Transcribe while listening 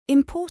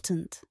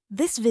Important: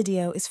 this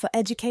video is for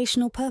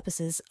educational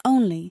purposes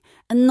only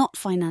and not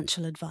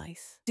financial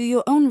advice. Do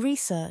your own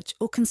research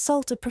or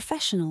consult a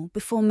professional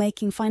before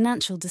making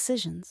financial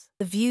decisions.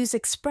 The views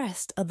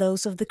expressed are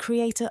those of the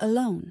creator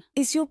alone.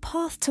 Is your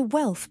path to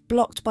wealth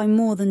blocked by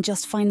more than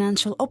just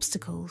financial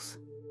obstacles?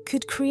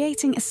 Could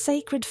creating a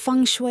sacred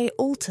Feng Shui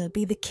altar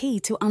be the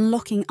key to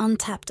unlocking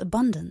untapped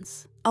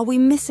abundance? Are we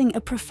missing a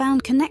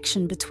profound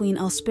connection between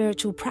our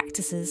spiritual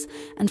practices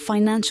and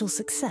financial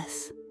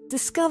success?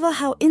 Discover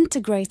how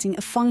integrating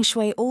a Feng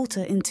Shui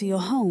altar into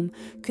your home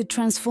could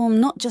transform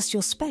not just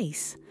your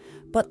space,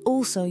 but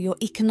also your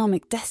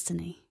economic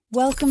destiny.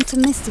 Welcome to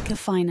Mystica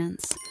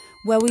Finance,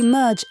 where we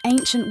merge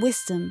ancient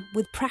wisdom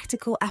with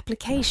practical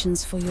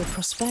applications for your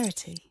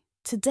prosperity.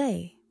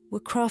 Today,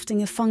 we're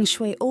crafting a Feng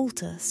Shui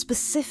altar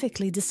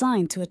specifically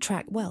designed to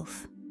attract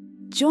wealth.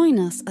 Join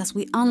us as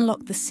we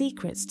unlock the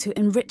secrets to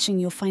enriching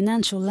your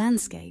financial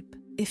landscape.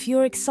 If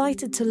you're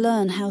excited to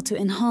learn how to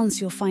enhance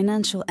your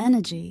financial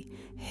energy,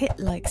 hit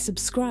like,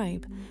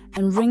 subscribe,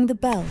 and ring the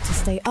bell to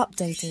stay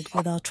updated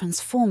with our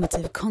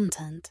transformative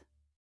content.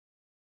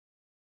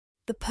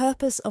 The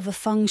purpose of a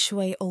Feng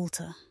Shui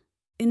altar.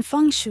 In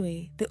Feng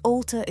Shui, the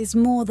altar is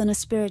more than a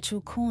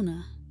spiritual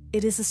corner.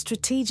 It is a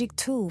strategic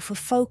tool for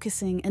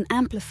focusing and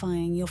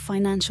amplifying your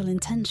financial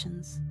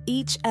intentions.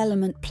 Each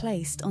element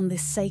placed on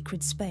this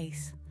sacred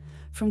space,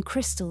 from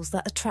crystals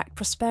that attract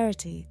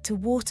prosperity to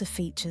water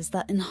features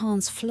that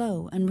enhance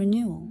flow and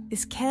renewal,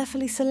 is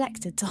carefully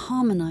selected to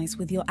harmonize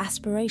with your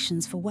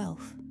aspirations for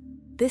wealth.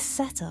 This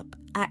setup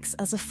acts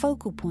as a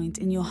focal point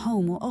in your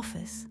home or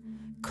office,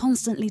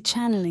 constantly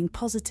channeling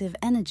positive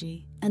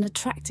energy and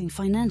attracting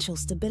financial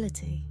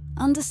stability.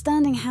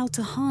 Understanding how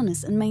to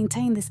harness and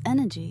maintain this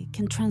energy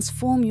can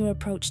transform your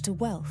approach to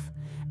wealth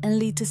and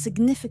lead to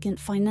significant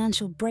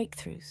financial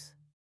breakthroughs.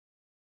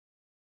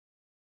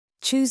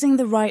 Choosing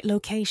the right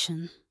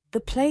location. The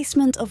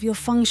placement of your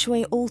Feng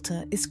Shui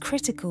altar is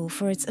critical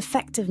for its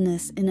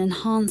effectiveness in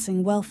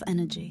enhancing wealth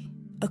energy.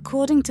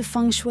 According to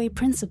Feng Shui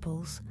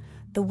principles,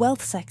 the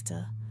wealth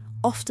sector,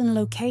 often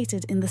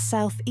located in the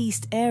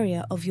southeast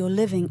area of your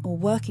living or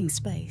working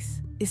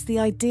space, is the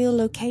ideal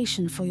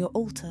location for your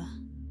altar.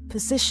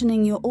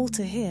 Positioning your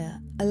altar here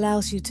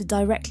allows you to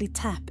directly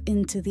tap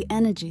into the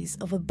energies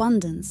of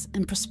abundance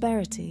and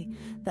prosperity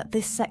that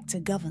this sector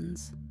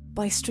governs.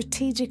 By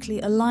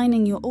strategically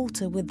aligning your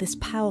altar with this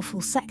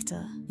powerful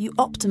sector, you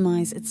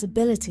optimize its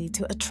ability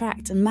to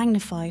attract and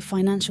magnify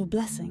financial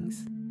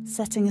blessings,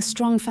 setting a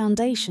strong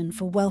foundation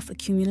for wealth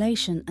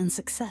accumulation and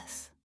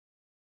success.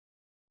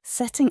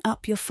 Setting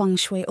up your Feng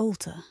Shui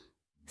altar.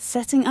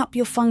 Setting up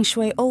your Feng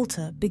Shui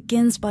altar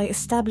begins by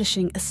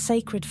establishing a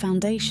sacred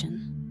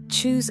foundation.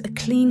 Choose a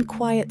clean,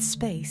 quiet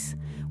space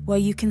where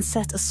you can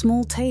set a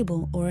small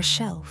table or a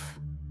shelf.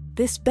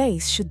 This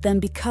base should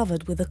then be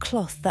covered with a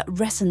cloth that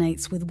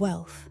resonates with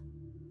wealth.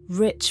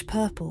 Rich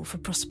purple for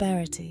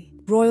prosperity,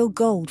 royal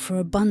gold for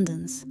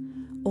abundance,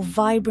 or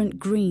vibrant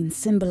green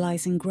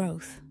symbolizing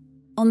growth.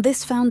 On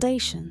this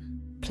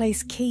foundation,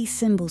 place key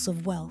symbols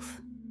of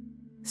wealth.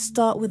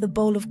 Start with a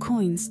bowl of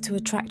coins to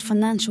attract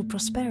financial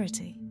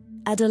prosperity.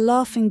 Add a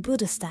laughing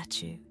Buddha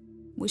statue,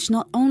 which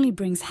not only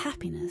brings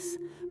happiness,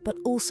 but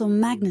also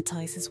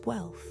magnetizes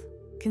wealth.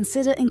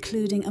 Consider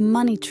including a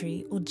money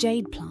tree or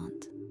jade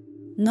plant,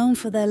 known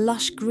for their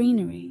lush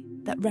greenery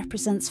that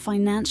represents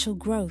financial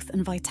growth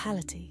and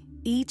vitality.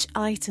 Each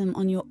item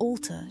on your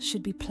altar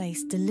should be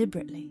placed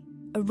deliberately.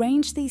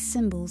 Arrange these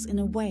symbols in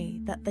a way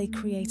that they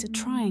create a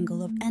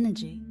triangle of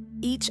energy,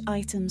 each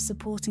item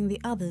supporting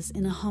the others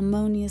in a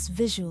harmonious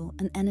visual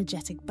and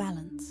energetic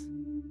balance.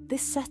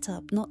 This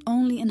setup not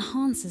only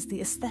enhances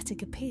the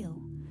aesthetic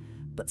appeal,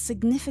 but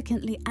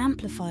significantly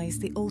amplifies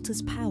the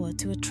altar's power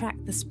to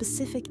attract the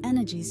specific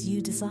energies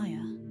you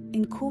desire.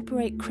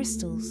 Incorporate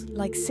crystals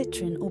like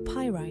citrine or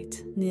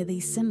pyrite near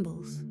these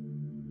symbols.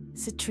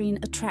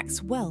 Citrine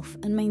attracts wealth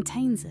and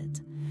maintains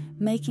it,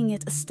 making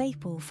it a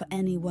staple for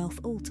any wealth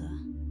altar.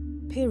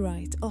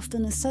 Pyrite,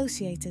 often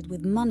associated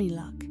with money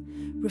luck,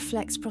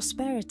 reflects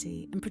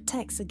prosperity and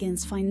protects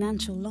against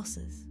financial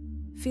losses.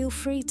 Feel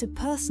free to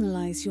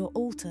personalize your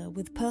altar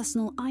with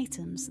personal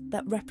items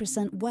that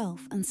represent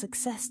wealth and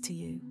success to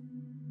you.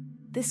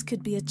 This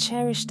could be a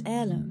cherished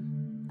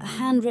heirloom, a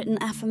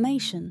handwritten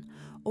affirmation,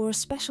 or a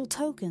special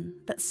token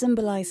that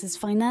symbolizes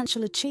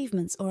financial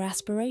achievements or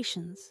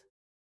aspirations.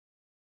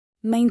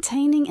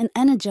 Maintaining and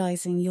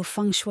energizing your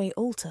Feng Shui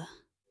altar.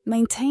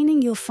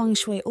 Maintaining your Feng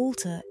Shui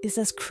altar is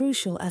as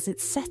crucial as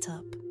its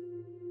setup.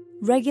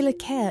 Regular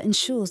care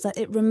ensures that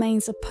it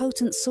remains a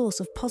potent source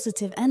of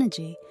positive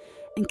energy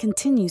and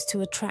continues to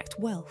attract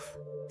wealth.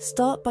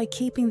 Start by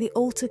keeping the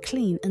altar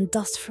clean and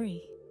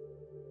dust-free.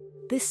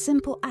 This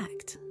simple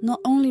act not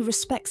only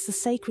respects the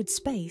sacred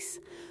space,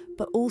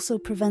 but also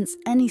prevents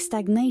any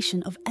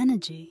stagnation of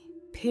energy.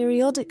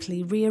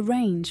 Periodically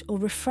rearrange or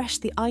refresh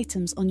the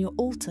items on your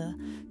altar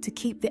to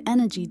keep the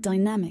energy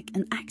dynamic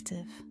and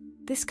active.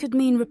 This could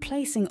mean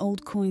replacing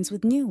old coins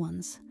with new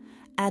ones,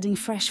 adding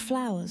fresh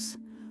flowers,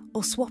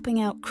 or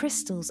swapping out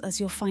crystals as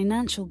your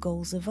financial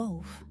goals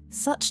evolve.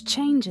 Such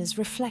changes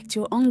reflect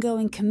your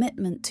ongoing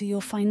commitment to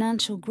your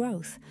financial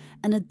growth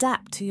and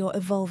adapt to your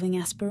evolving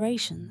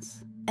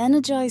aspirations.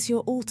 Energize your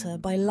altar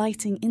by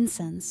lighting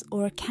incense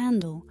or a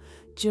candle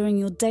during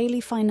your daily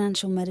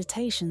financial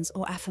meditations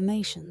or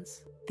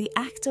affirmations. The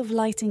act of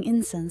lighting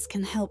incense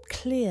can help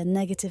clear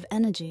negative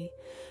energy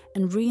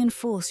and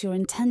reinforce your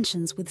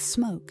intentions with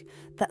smoke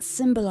that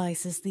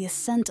symbolizes the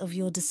ascent of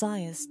your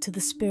desires to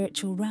the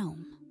spiritual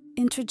realm.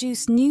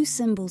 Introduce new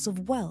symbols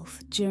of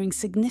wealth during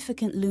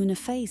significant lunar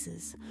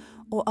phases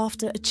or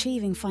after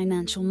achieving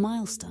financial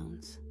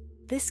milestones.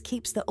 This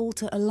keeps the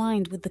altar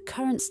aligned with the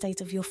current state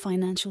of your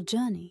financial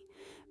journey,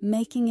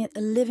 making it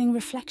a living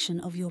reflection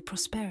of your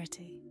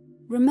prosperity.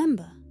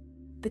 Remember,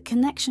 the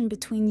connection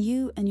between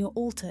you and your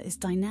altar is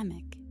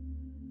dynamic.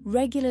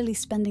 Regularly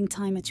spending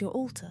time at your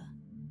altar,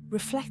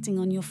 reflecting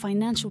on your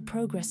financial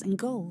progress and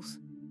goals,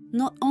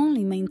 not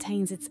only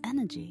maintains its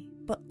energy,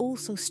 but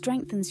also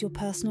strengthens your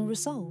personal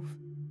resolve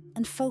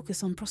and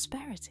focus on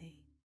prosperity.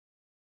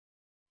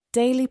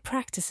 Daily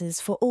practices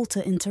for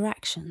altar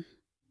interaction.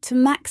 To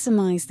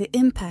maximize the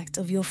impact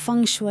of your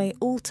Feng Shui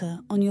altar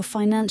on your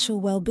financial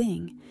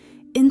well-being,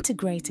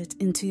 integrate it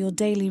into your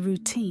daily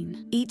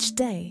routine. Each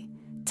day,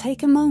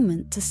 take a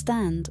moment to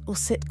stand or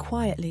sit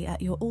quietly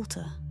at your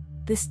altar.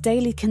 This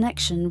daily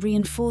connection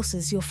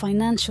reinforces your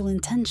financial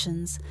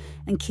intentions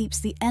and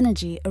keeps the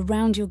energy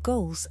around your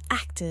goals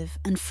active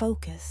and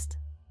focused.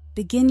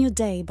 Begin your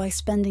day by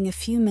spending a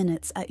few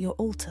minutes at your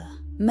altar.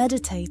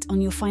 Meditate on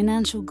your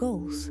financial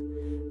goals,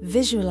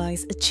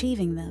 visualize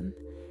achieving them,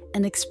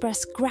 and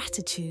express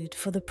gratitude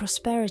for the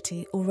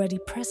prosperity already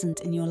present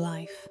in your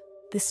life.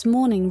 This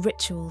morning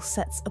ritual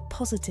sets a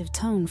positive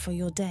tone for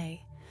your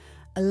day,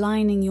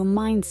 aligning your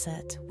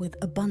mindset with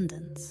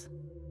abundance.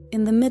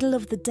 In the middle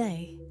of the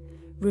day,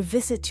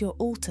 revisit your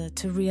altar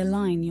to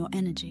realign your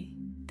energy.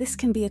 This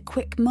can be a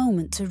quick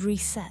moment to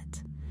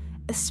reset,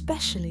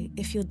 especially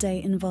if your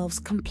day involves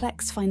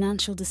complex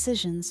financial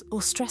decisions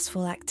or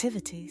stressful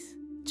activities.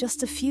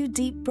 Just a few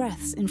deep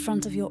breaths in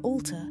front of your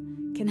altar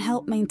can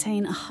help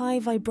maintain a high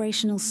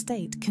vibrational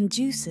state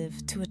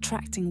conducive to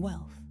attracting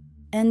wealth.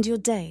 End your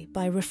day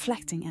by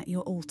reflecting at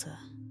your altar.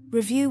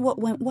 Review what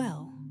went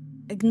well,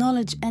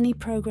 acknowledge any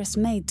progress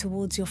made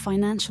towards your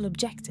financial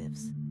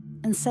objectives,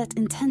 and set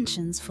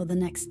intentions for the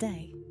next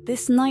day.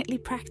 This nightly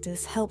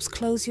practice helps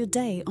close your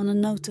day on a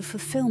note of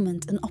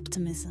fulfillment and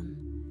optimism,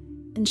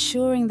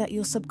 ensuring that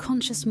your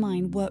subconscious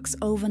mind works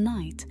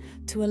overnight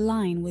to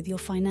align with your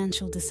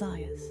financial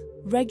desires.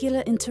 Regular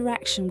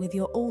interaction with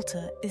your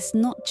altar is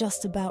not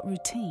just about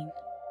routine.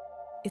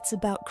 It's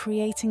about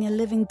creating a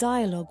living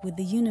dialogue with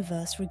the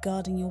universe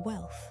regarding your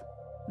wealth.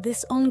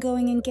 This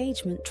ongoing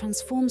engagement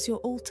transforms your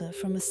altar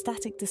from a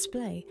static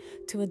display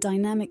to a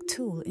dynamic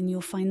tool in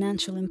your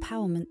financial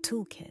empowerment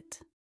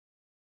toolkit.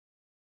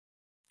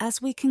 As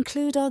we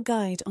conclude our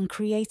guide on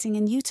creating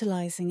and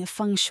utilizing a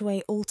Feng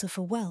Shui altar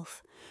for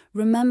wealth,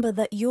 remember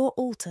that your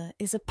altar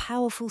is a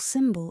powerful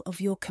symbol of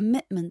your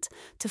commitment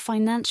to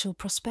financial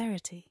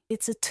prosperity.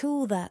 It's a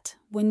tool that,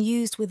 when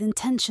used with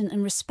intention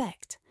and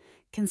respect,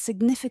 can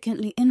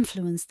significantly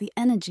influence the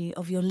energy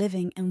of your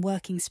living and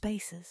working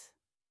spaces.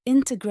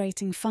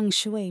 Integrating Feng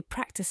Shui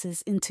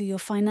practices into your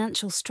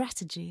financial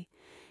strategy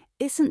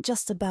isn't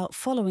just about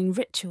following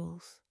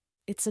rituals.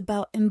 It's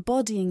about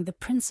embodying the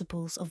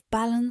principles of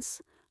balance,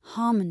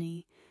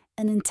 harmony,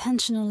 and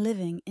intentional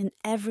living in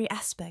every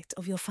aspect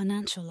of your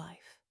financial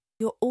life.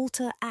 Your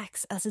altar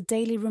acts as a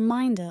daily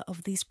reminder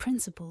of these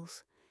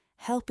principles,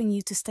 helping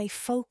you to stay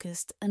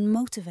focused and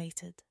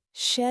motivated.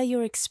 Share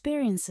your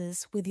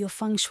experiences with your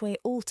Feng Shui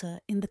altar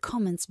in the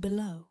comments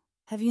below.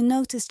 Have you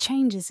noticed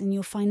changes in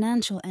your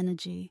financial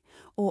energy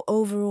or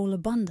overall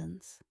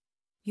abundance?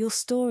 Your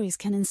stories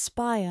can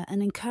inspire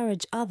and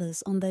encourage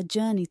others on their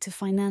journey to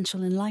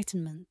financial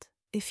enlightenment.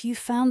 If you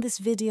found this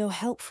video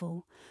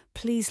helpful,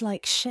 please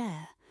like,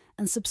 share,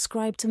 and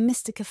subscribe to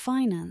Mystica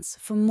Finance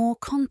for more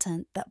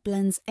content that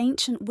blends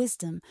ancient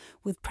wisdom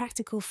with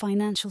practical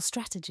financial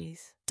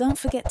strategies. Don't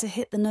forget to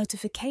hit the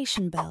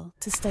notification bell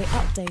to stay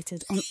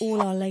updated on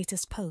all our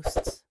latest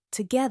posts.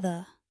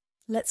 Together,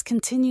 let's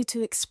continue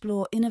to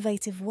explore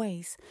innovative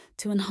ways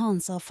to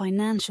enhance our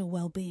financial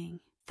well-being.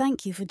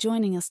 Thank you for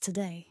joining us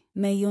today.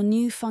 May your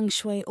new Feng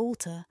Shui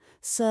altar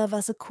serve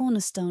as a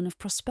cornerstone of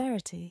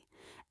prosperity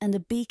and a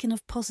beacon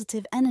of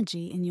positive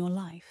energy in your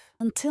life.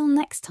 Until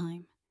next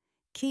time,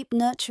 keep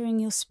nurturing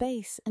your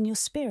space and your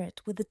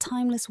spirit with the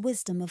timeless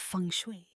wisdom of Feng Shui.